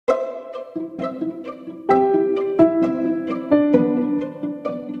Hey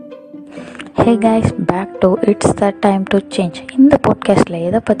guys, back to it's the time to change. இந்த பாட்காஸ்ட்டில்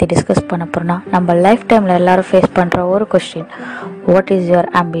எதை பற்றி டிஸ்கஸ் பண்ண போகிறோன்னா, நம்ம லைஃப் டைமில் எல்லோரும் ஃபேஸ் பண்ணுற ஒரு question, what is your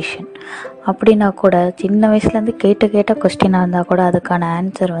ambition? அப்படின்னா கூட சின்ன வயசுலேருந்து கேட்ட கொஸ்டினாக இருந்தால் கூட அதுக்கான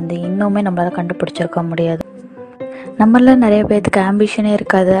ஆன்சர் இன்னுமே நம்மளால் கண்டுபிடிச்சிருக்க முடியாது. நம்மள நிறைய பேர்த்துக்கு ஆம்பிஷனே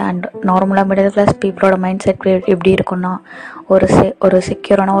இருக்காது. அண்ட் நார்மலாக மிடில் கிளாஸ் பீப்புளோட மைண்ட் செட் எப்படி இருக்குன்னா, ஒரு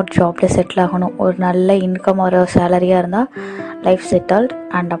செக்யூரான ஒரு ஜாப்பில் செட்டில் ஆகணும், ஒரு நல்ல இன்கம், ஒரு சேலரியாக இருந்தால் லைஃப் செட்டில்ட்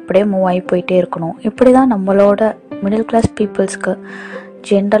அண்ட் அப்படியே மூவ் ஆகி போயிட்டே இருக்கணும். இப்படி தான் நம்மளோட மிடில் கிளாஸ் பீப்புள்ஸ்க்கு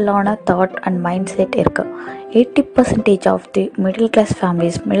ஜென்ரலான தாட் அண்ட் மைண்ட் செட் இருக்குது. 80% ஆஃப் தி மிடில்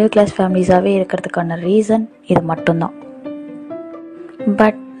கிளாஸ் ஃபேமிலிஸாகவே இருக்கிறதுக்கான ரீசன் இது மட்டும்தான்.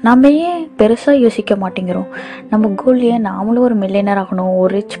 பட் நம்ம ஏன் பெருசாக யோசிக்க மாட்டேங்கிறோம்? நம்ம கோல் ஏன் நாமளும் ஒரு மில்லியனர் ஆகணும்,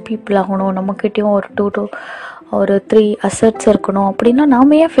 ஒரு ரிச் பீப்புள் ஆகணும், நம்மக்கிட்டையும் ஒரு 3 அசட்ஸ் இருக்கணும் அப்படின்னா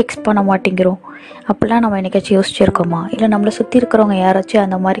நாம் ஏன் ஃபிக்ஸ் பண்ண மாட்டேங்கிறோம்? அப்படிலாம் நம்ம என்னைக்காச்சும் யோசிச்சிருக்கோமா? இல்லை நம்மளை சுற்றி இருக்கிறவங்க யாராச்சும்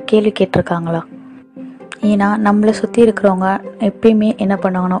அந்த மாதிரி கேள்வி கேட்டிருக்காங்களா? ஏன்னா நம்மளை சுற்றி இருக்கிறவங்க எப்பயுமே என்ன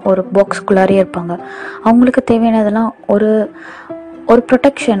பண்ணாங்கன்னா, ஒரு பாக்ஸ்குள்ளாரே இருப்பாங்க. அவங்களுக்கு தேவையானதெல்லாம் ஒரு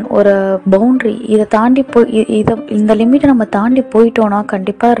ப்ரொடெக்ஷன், ஒரு பவுண்ட்ரி. இதை தாண்டி இந்த லிமிட்டை நம்ம தாண்டி போயிட்டோன்னா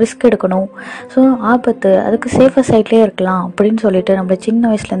கண்டிப்பாக ரிஸ்க் எடுக்கணும். ஸோ ஆபத்து, அதுக்கு சேஃபர் சைட்லேயே இருக்கலாம் அப்படின்னு சொல்லிட்டு நம்மளை சின்ன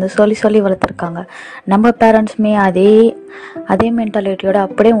வயசுலேருந்து சொல்லி வளர்த்துருக்காங்க. நம்ம பேரண்ட்ஸுமே அதே மென்டாலிட்டியோட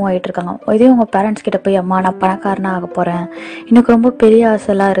அப்படியே ஆகிட்டு இருக்காங்க. இதே உங்கள் பேரண்ட்ஸ் கிட்ட போய், அம்மா நான் பணக்காரனாக ஆக போகிறேன், எனக்கு ரொம்ப பெரிய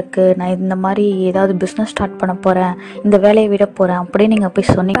ஆசைலாம் இருக்குது, நான் இந்த மாதிரி ஏதாவது பிஸ்னஸ் ஸ்டார்ட் பண்ண போகிறேன், இந்த வேலையை விட போகிறேன் அப்படின்னு நீங்கள்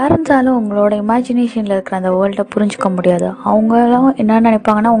போய் சொன்னீங்க, பேரண்ட்ஸாலும் உங்களோட இமேஜினேஷனில் இருக்கிற அந்த வேர்ல்டை புரிஞ்சுக்க முடியாது. அவங்களாம் என்ன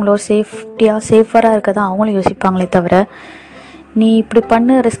நினைப்பாங்கன்னா, உங்களோட சேஃபராக இருக்க தான் அவங்களும் யோசிப்பாங்களே தவிர, நீ இப்படி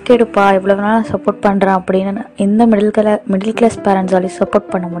பண்ணு, ரிஸ்க் எடுப்பா, இவ்வளோ நாள் சப்போர்ட் பண்ணுறேன் அப்படின்னு இந்த மிடில் கிளாஸ் பேரண்ட்ஸாலையும் சப்போர்ட்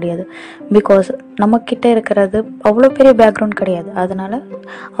பண்ண முடியாது. பிகாஸ் நம்மக்கிட்ட இருக்கிறது அவ்வளோ பெரிய பேக்ரவுண்ட் கிடையாது. அதனால்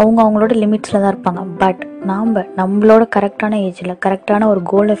அவங்களோட லிமிட்ஸில் தான் இருப்பாங்க. பட் நம்மளோட கரெக்டான ஏஜில் கரெக்டான ஒரு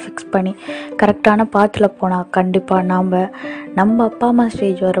கோலை ஃபிக்ஸ் பண்ணி கரெக்டான பாத்தில் போனால் கண்டிப்பாக நம்ம அப்பா அம்மா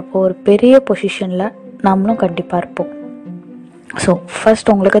ஸ்டேஜ் வரப்போ ஒரு பெரிய பொசிஷனில் நம்மளும் கண்டிப்பாக இருப்போம். ஸோ ஃபர்ஸ்ட்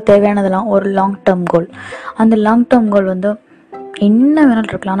உங்களுக்கு தேவையானதெல்லாம் ஒரு லாங் டேர்ம் கோல். அந்த லாங் டேர்ம் கோல் என்ன வேணாலும்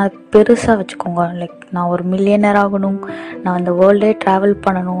இருக்கலாம். ஆனால் அது பெருசாக வச்சுக்கோங்க. லைக் நான் ஒரு மில்லியனர் ஆகணும், நான் அந்த வேர்ல்டே ட்ராவல்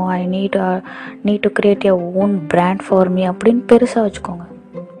பண்ணணும், I need to create a own brand for me அப்படின்னு பெருசாக வச்சுக்கோங்க.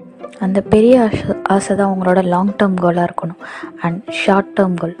 அந்த பெரிய ஆசை தான் உங்களோட லாங் டேர்ம் கோலாக இருக்கணும். அண்ட் ஷார்ட்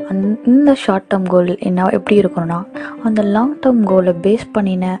டேர்ம் கோல், இந்த ஷார்ட் டேர்ம் கோல் எப்படி இருக்கணும்னா, அந்த லாங் டேர்ம் கோலை பேஸ்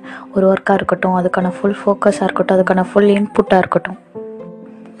பண்ணின ஒரு ஒர்க்காக இருக்கட்டும், அதுக்கான ஃபுல் ஃபோக்கஸாக இருக்கட்டும், அதுக்கான ஃபுல் இன்புட்டாக இருக்கட்டும்,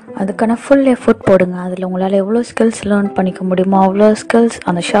 அதுக்கான ஃபுல் எஃபோர்ட் போடுங்க. அதில் உங்களால் எவ்வளோ ஸ்கில்ஸ் லேர்ன் பண்ணிக்க முடியுமோ அவ்வளோ ஸ்கில்ஸ்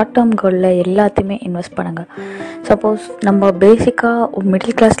அந்த ஷார்ட் டேர்ம் கோலில் எல்லாத்தையுமே இன்வெஸ்ட் பண்ணுங்கள். சப்போஸ் நம்ம பேசிக்காக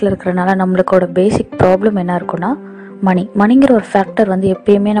மிடில் கிளாஸில் இருக்கிறனால நம்மளுக்கோட பேசிக் ப்ராப்ளம் என்ன இருக்குன்னா, மணிங்கிற ஒரு ஃபேக்டர்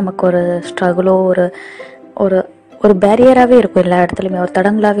எப்பயுமே நமக்கு ஒரு ஸ்ட்ரகிளோ ஒரு பேரியராகவே இருக்கும். எல்லா இடத்துலையுமே ஒரு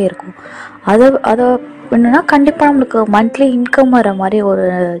தடங்களாகவே இருக்கும். அதை என்னன்னா, கண்டிப்பாக நம்மளுக்கு மந்த்லி இன்கம் வர மாதிரி ஒரு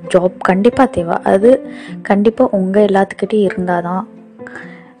ஜாப் கண்டிப்பாக தேவை. அது கண்டிப்பாக உங்கள் எல்லாத்துக்கிட்டே இருந்தால் தான்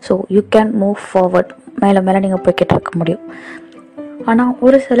so you can move forward. மேலே நீங்கள் போய்கிட்டு இருக்க முடியும். ஆனால்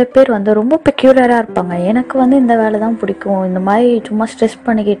ஒரு சில பேர் ரொம்ப பெக்யூலராக இருப்பாங்க. எனக்கு இந்த வேலை தான் பிடிக்கும், இந்த மாதிரி சும்மா ஸ்ட்ரெஸ்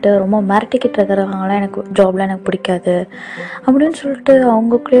பண்ணிக்கிட்டு ரொம்ப மிரட்டிக்கிட்டு இருக்கிறவங்களாம் ஜாப்லாம் எனக்கு பிடிக்காது அப்படின்னு சொல்லிட்டு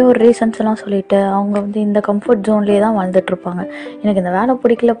அவங்களுக்குள்ளேயே ஒரு ரீசன்ஸ் எல்லாம் சொல்லிட்டு அவங்க இந்த கம்ஃபர்ட் ஜோன்லேயே தான் வாழ்ந்துட்டுருப்பாங்க. எனக்கு இந்த வேலை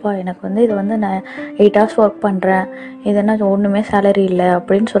பிடிக்கலப்பா, எனக்கு இது நான் 8 hours ஒர்க் பண்ணுறேன், இது என்ன ஒன்றுமே சேலரி இல்லை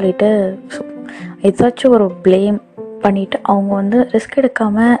அப்படின்னு சொல்லிட்டு ஏதாச்சும் ஒரு ப்ளேம் பண்ணிவிட்டு அவங்க ரிஸ்க்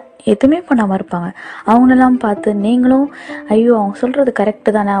எடுக்காமல் எதுவுமே பண்ணாமல் இருப்பாங்க. அவங்களெல்லாம் பார்த்து நீங்களும் ஐயோ அவங்க சொல்கிறது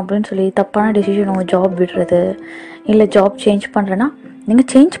கரெக்டு தானே அப்படின்னு சொல்லி தப்பான டிசிஷன், அவங்க ஜாப் விடுறது இல்லை ஜாப் சேஞ்ச் பண்ணுறேன்னா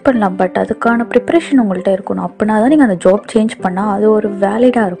நீங்கள் சேஞ்ச் பண்ணலாம். பட் அதுக்கான ப்ரிப்பரேஷன் உங்கள்கிட்ட இருக்கணும். அப்படின்னா தான் நீங்கள் அந்த ஜாப் சேஞ்ச் பண்ணால் அது ஒரு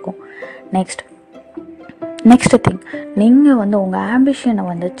வேலிடாக இருக்கும். நெக்ஸ்ட் திங், நீங்கள் உங்கள்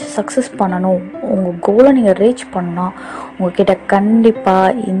ஆம்பிஷனை சக்ஸஸ் பண்ணணும், உங்கள் கோலை நீங்கள் ரீச் பண்ணால் உங்கள்கிட்ட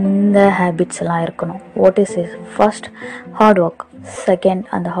கண்டிப்பாக இந்த ஹேபிட்ஸ் எல்லாம் இருக்கணும். What is is? First, hard work. Second,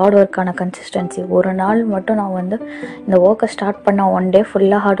 அந்த ஹார்ட் ஒர்க்கான கன்சிஸ்டன்சி. ஒரு நாள் மட்டும் நான் இந்த ஒர்க்கை ஸ்டார்ட் பண்ணால் 1 day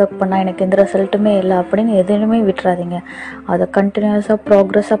ஃபுல்லாக ஹார்ட் ஒர்க் பண்ணால் எனக்கு எந்த ரிசல்ட்டுமே இல்லை அப்படின்னு எதுவுமே விட்டுறாதீங்க. அதை கண்டினியூஸாக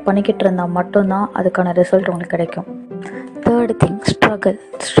ப்ராக்ரெஸாக பண்ணிக்கிட்டு இருந்தால் மட்டும்தான் அதுக்கான ரிசல்ட் உங்களுக்கு கிடைக்கும். தேர்ட் திங்,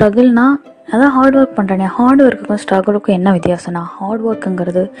 ஸ்ட்ரகிள்னால் அதான் ஹார்ட் ஒர்க் பண்ணுறேனே. ஹார்ட் ஒர்க்குக்கும் ஸ்ட்ரகிளுக்கும் என்ன வித்தியாசம்னா, ஹார்ட்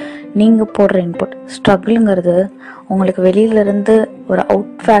ஒர்க்குங்கிறது நீங்கள் போடுற இன்புட், ஸ்ட்ரகிளுங்கிறது உங்களுக்கு வெளியிலேருந்து ஒரு அவுட்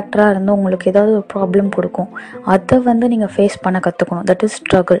ஃபேக்டராக இருந்து உங்களுக்கு ஏதாவது ஒரு ப்ராப்ளம் கொடுக்கும். அதை நீங்கள் ஃபேஸ் பண்ண கற்றுக்கணும். That is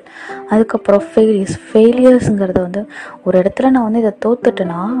struggle. அதுக்கப்புறம் ஃபெயிலியர்ஸுங்கிறது ஒரு இடத்துல நான் இதை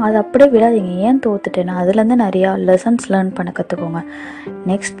தோத்துட்டேன்னா அதை அப்படியே விடாதீங்க. ஏன் தோத்துட்டேன்னா அதுலேருந்து நிறையா லெசன்ஸ் லேர்ன் பண்ண கற்றுக்கோங்க.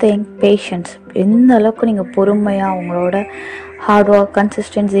 Next thing, patience. எந்த அளவுக்கு நீங்கள் பொறுமையாக உங்களோட ஹார்ட் ஒர்க்,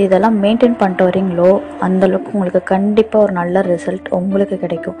 கன்சிஸ்டன்சி இதெல்லாம் மெயின்டைன் பண்ணிட்டு வரீங்களோ அந்தளவுக்கு உங்களுக்கு கண்டிப்பாக ஒரு நல்ல ரிசல்ட் உங்களுக்கு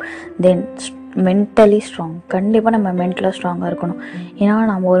கிடைக்கும். தென் மென்டலி ஸ்ட்ராங், கண்டிப்பாக நம்ம மென்டலாக ஸ்ட்ராங்காக இருக்கணும். ஏன்னா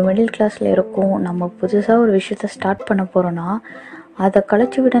நம்ம ஒரு மிடில் கிளாஸில் இருக்கோம், நம்ம புதுசாக ஒரு விஷயத்த ஸ்டார்ட் பண்ண போகிறோன்னா அதை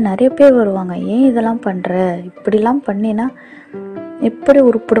கழிச்சு விட நிறைய பேர் வருவாங்க. ஏன் இதெல்லாம் பண்ணுற, இப்படிலாம் பண்ணினா எப்படி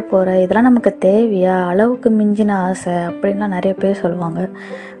உருப்பிட போகிற, இதெல்லாம் நமக்கு தேவையா, அளவுக்கு மிஞ்சின ஆசை அப்படின்லாம் நிறைய பேர் சொல்லுவாங்க.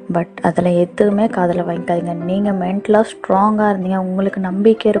 பட் அதில் எதுவுமே காதில் வாங்கிக்காதீங்க. நீங்கள் மென்டலாக ஸ்ட்ராங்காக இருந்தீங்க, உங்களுக்கு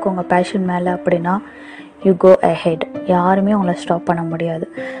நம்பிக்கை இருக்கும் உங்கள் பேஷன் மேலே அப்படின்னா யூ கோ அஹெட். யாருமே உங்களை ஸ்டாப் பண்ண முடியாது.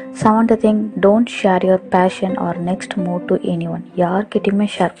 7th thing, don't share your fashion R next move to anyone. யார்கிட்டையுமே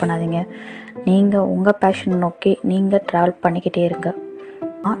share பண்ணாதீங்க. நீங்கள் உங்கள் பேஷன் நோக்கி நீங்கள் ட்ராவல் பண்ணிக்கிட்டே இருங்க.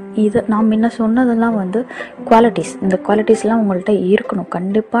 இது நான் முன்ன சொன்னதெல்லாம் குவாலிட்டிஸ். இந்த குவாலிட்டிஸ்லாம் உங்கள்கிட்ட இருக்கணும்.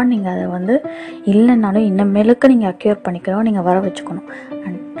 கண்டிப்பாக நீங்கள் அதை இல்லைன்னாலும் இன்னமேலுக்கு நீங்கள் அக்யூர் பண்ணிக்கணும், நீங்கள் வர வச்சுக்கணும்.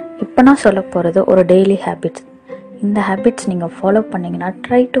 அண்ட் இப்போ நான் சொல்ல போகிறது ஒரு டெய்லி ஹேபிட்ஸ். இந்த ஹேபிட்ஸ் நீங்கள் ஃபாலோ பண்ணிங்கன்னா,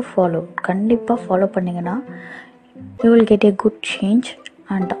 ட்ரை டு ஃபாலோ, கண்டிப்பாக ஃபாலோ பண்ணிங்கன்னா you will get a good change.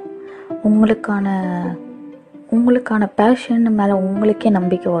 And உங்களுக்கான பேஷன் மேலே உங்களுக்கே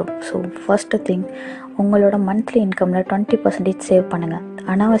நம்பிக்கை வரும். ஸோ ஃபர்ஸ்ட் திங், உங்களோட மந்த்லி இன்கமில் 20% சேவ் பண்ணுங்கள்.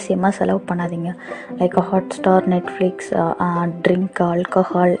 அனாவசியமாக செலவு பண்ணாதீங்க. Like Hotstar, Netflix, drink,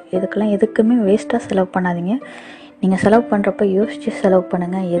 alcohol, இதுக்கெல்லாம் எதுக்குமே வேஸ்ட்டாக செலவு பண்ணாதீங்க. நீங்கள் செலவு பண்ணுறப்ப யோசித்து செலவு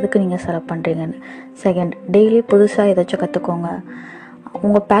பண்ணுங்கள், எதுக்கு நீங்கள் செலவு பண்ணுறீங்கன்னு. செகண்ட், டெய்லி புதுசாக ஏதாச்சும் கற்றுக்கோங்க.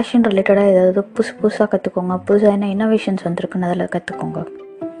 உங்கள் பேஷன் ரிலேட்டடாக ஏதாவது புதுசாக கற்றுக்கோங்க. புதுசாக என்ன இன்னோவேஷன்ஸ் வந்திருக்குன்னு அதில் கற்றுக்கோங்க.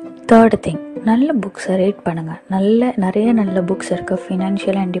 தேர்ட் திங், நல்ல புக்ஸை ரீட் பண்ணுங்கள். நிறைய நல்ல புக்ஸ் இருக்குது.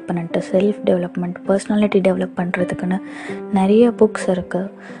 ஃபினான்ஷியலாக independent, self development, personality develop பண்ணுறதுக்குன்னு நிறைய புக்ஸ்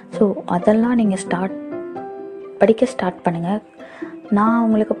இருக்குது. ஸோ அதெல்லாம் நீங்கள் படிக்க ஸ்டார்ட் பண்ணுங்கள். நான்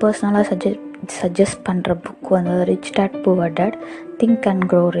உங்களுக்கு பர்சனலாக சஜஸ்ட் பண்ணுற book rich dad poor dad, think and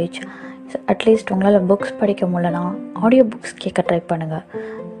grow rich. At least உங்களால் புக்ஸ் படிக்க முடியலனா ஆடியோ புக்ஸ் கேட்க ட்ரை பண்ணுங்கள்.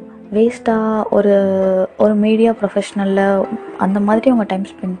 வேஸ்ட்டாக ஒரு மீடியா ப்ரொஃபஷ்னலில் அந்த மாதிரி உங்கள் டைம்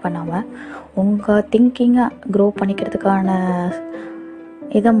ஸ்பெண்ட் பண்ணாமல் உங்கள் திங்கிங்கை க்ரோ பண்ணிக்கிறதுக்கான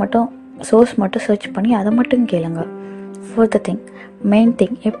சோர்ஸ் மட்டும் சர்ச் பண்ணி அதை மட்டும் கேளுங்க. ஃபோர்த் திங், மெயின்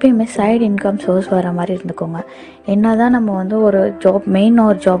திங், எப்பயுமே சைடு இன்கம் சோர்ஸ் வர மாதிரி இருந்துக்கோங்க. என்ன தான் நம்ம ஒரு ஜாப்,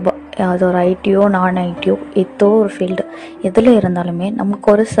 ஒரு ஜாப், அது ஒரு ஐடியோ நான் ஐடியோ ஏதோ ஒரு ஃபீல்டு எதில் இருந்தாலுமே நமக்கு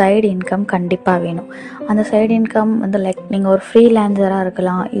ஒரு சைடு இன்கம் கண்டிப்பாக வேணும். அந்த சைடு இன்கம் லைக் நீங்கள் ஒரு ஃப்ரீலான்சராக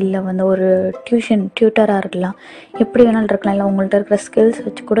இருக்கலாம், இல்லை ஒரு டியூட்டராக இருக்கலாம், எப்படி வேணாலும் இருக்கலாம். இல்லை உங்கள்கிட்ட இருக்கிற ஸ்கில்ஸ்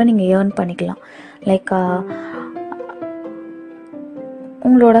வச்சு கூட நீங்கள் ஏர்ன் பண்ணிக்கலாம். லைக்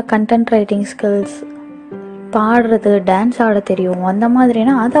உங்களோட கண்டென்ட் ரைட்டிங் ஸ்கில்ஸ், பாடுறது, டான்ஸ் ஆட தெரியும், அந்த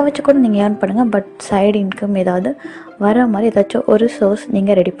மாதிரினா அதை வச்சு கூட நீங்கள் ஏர்ன் பண்ணுங்கள். பட் சைடு இன்கம் ஏதாவது வர மாதிரி ஏதாச்சும் ஒரு சோர்ஸ்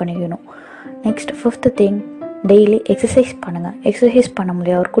நீங்கள் ரெடி பண்ணிக்கணும். Next 5th thing, daily exercise பண்ணுங்கள். எக்ஸசைஸ் பண்ண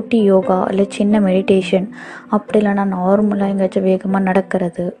முடியாது, ஒரு குட்டி யோகா இல்லை சின்ன மெடிடேஷன், அப்படி இல்லைனா நார்மலாக எங்கேயாச்சும் வேகமாக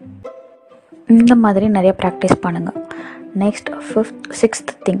நடக்கிறது, இந்த மாதிரி நிறைய ப்ராக்டிஸ் பண்ணுங்கள். நெக்ஸ்ட்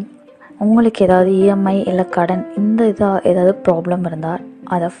 6th திங், உங்களுக்கு ஏதாவது இஎம்ஐ இல்லை கடன் இந்த ஏதாவது ப்ராப்ளம் இருந்தால்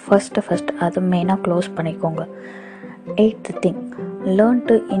அதை ஃபஸ்ட்டு அது மெயினாக க்ளோஸ் பண்ணிக்கோங்க. 8th thing, learn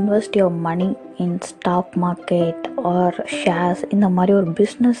to invest your money in stock market R shares. இந்த மாதிரி ஒரு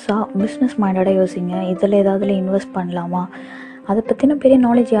பிஸ்னஸ் மைண்டடாக யோசிங்க. இதில் ஏதாவது இன்வெஸ்ட் பண்ணலாமா, அதை பற்றின பெரிய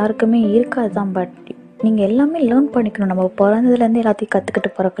நாலேஜ் யாருக்குமே இருக்காது தான். பட் நீங்கள் எல்லாமே லேர்ன் பண்ணிக்கணும். நம்ம பிறந்ததுலேருந்து எல்லாத்தையும்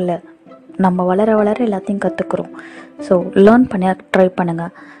கற்றுக்கிட்டு பிறக்கல, நம்ம வளர எல்லாத்தையும் கற்றுக்குறோம். ஸோ லேர்ன் பண்ண ட்ரை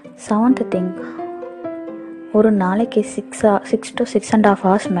பண்ணுங்கள். 7th திங், ஒரு நாளைக்கு 6 to 6.5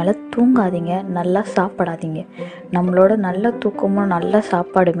 hours மேலே தூங்காதீங்க, நல்லா சாப்பிடாதீங்க. நம்மளோட நல்ல தூக்கமும் நல்ல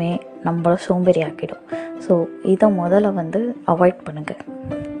சாப்பாடுமே நம்மள சோம்பேறி ஆக்கிடும். ஸோ இதை முதல்ல அவாய்ட் பண்ணுங்கள்.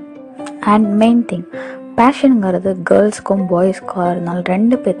 அண்ட் மெயின் திங், பேஷனுங்கிறது கேர்ள்ஸ்க்கும் பாய்ஸ்க்கும் இருந்தாலும்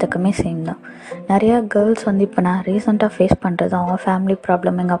 2 பேர்த்துக்குமே சேம் தான். நிறையா கேர்ள்ஸ் இப்போ நான் ரீசெண்டாக ஃபேஸ் பண்ணுறது அவங்க ஃபேமிலி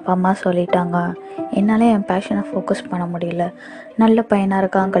ப்ராப்ளம். எங்கள் அப்பா அம்மா சொல்லிட்டாங்க, என்னால் என் பேஷனை ஃபோக்கஸ் பண்ண முடியல, நல்ல பையனாக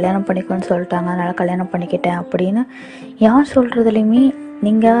இருக்கான், கல்யாணம் பண்ணிக்கணும்னு சொல்லிட்டாங்க, அதனால் கல்யாணம் பண்ணிக்கிட்டேன் அப்படின்னு யார் சொல்கிறதுலையுமே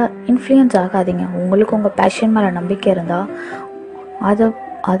நீங்கள் இன்ஃப்ளூயன்ஸ் ஆகாதீங்க. உங்களுக்கு உங்கள் பேஷன் மேலே நம்பிக்கை இருந்தால்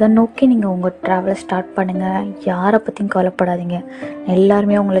அதை நோக்கி நீங்கள் உங்கள் ட்ராவலை ஸ்டார்ட் பண்ணுங்கள். யாரை பற்றியும் கவலைப்படாதீங்க.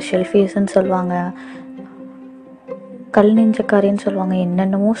 எல்லாருமே உங்களை ஷெல்ஃபியஸ்ன்னு சொல்லுவாங்க, கல் நெஞ்சக்காரின்னு சொல்லுவாங்க,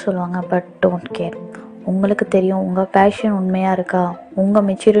 என்னென்னமோ சொல்லுவாங்க. But don't care. உங்களுக்கு தெரியும் உங்கள் பேஷன் உண்மையாக இருக்கா, உங்கள்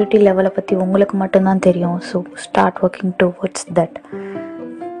மெச்சூரிட்டி லெவலை பற்றி உங்களுக்கு மட்டும்தான் தெரியும். So start working towards that.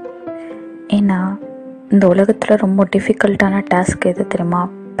 ஏன்னா இந்த உலகத்தில் ரொம்ப டிஃபிகல்ட்டான டாஸ்க் எது தெரியுமா?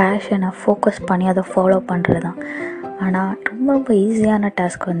 பேஷனை ஃபோக்கஸ் பண்ணி அதை ஃபாலோ பண்ணுறது தான். ஆனால் ரொம்ப ஈஸியான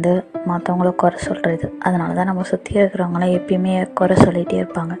டாஸ்க் மற்றவங்கள குறை சொல்கிறது. அதனால தான் நம்ம சுற்றி இருக்கிறவங்களாம் எப்பயுமே குறை சொல்லிகிட்டே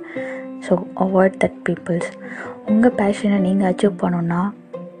இருப்பாங்க. So avoid that peoples. உங்கள் பேஷனை நீங்கள் அச்சீவ் பண்ணணுன்னா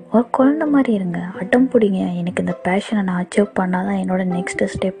ஒரு குழந்த மாதிரி இருங்க, அடம் பிடிங்க. எனக்கு இந்த பேஷனை நான் அச்சீவ் பண்ணால் தான் என்னோடய நெக்ஸ்ட்டு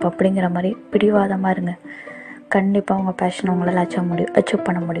ஸ்டெப் அப்படிங்கிற மாதிரி பிடிவாதமாக இருங்க. கண்டிப்பாக உங்கள் பேஷனை உங்களால் அச்சீவ்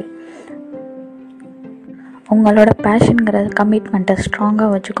பண்ண முடியும். உங்களோட பேஷனுங்கிற கமிட்மெண்ட்டை ஸ்ட்ராங்காக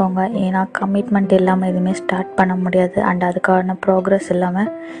வச்சுக்கோங்க. ஏன்னா கமிட்மெண்ட் இல்லாமல் எதுவுமே ஸ்டார்ட் பண்ண முடியாது. அண்ட் அதுக்கான ப்ரோக்ரஸ்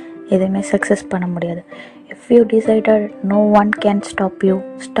இல்லாமல் எதுவுமே சக்ஸஸ் பண்ண முடியாது. If you decided, no one can stop you.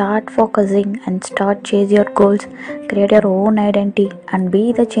 Start focusing and start chase your goals. Create your own identity and be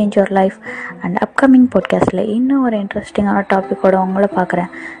the change your life. And upcoming podcastல இன்னும் ஒரு இன்ட்ரெஸ்டிங்கான டாப்பிக்கோட உங்களை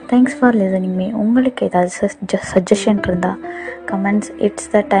பார்க்குறேன். Thanks for listening me. உங்களுக்கு ஏதாவது suggestion இருந்தால் comments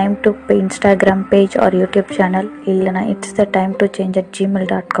its_the_time_to Instagram page R YouTube channel இல்லைனா its_the_time_to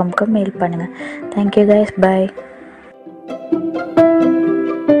change@gmail.com mail பண்ணுங்கள். Thank you guys, by.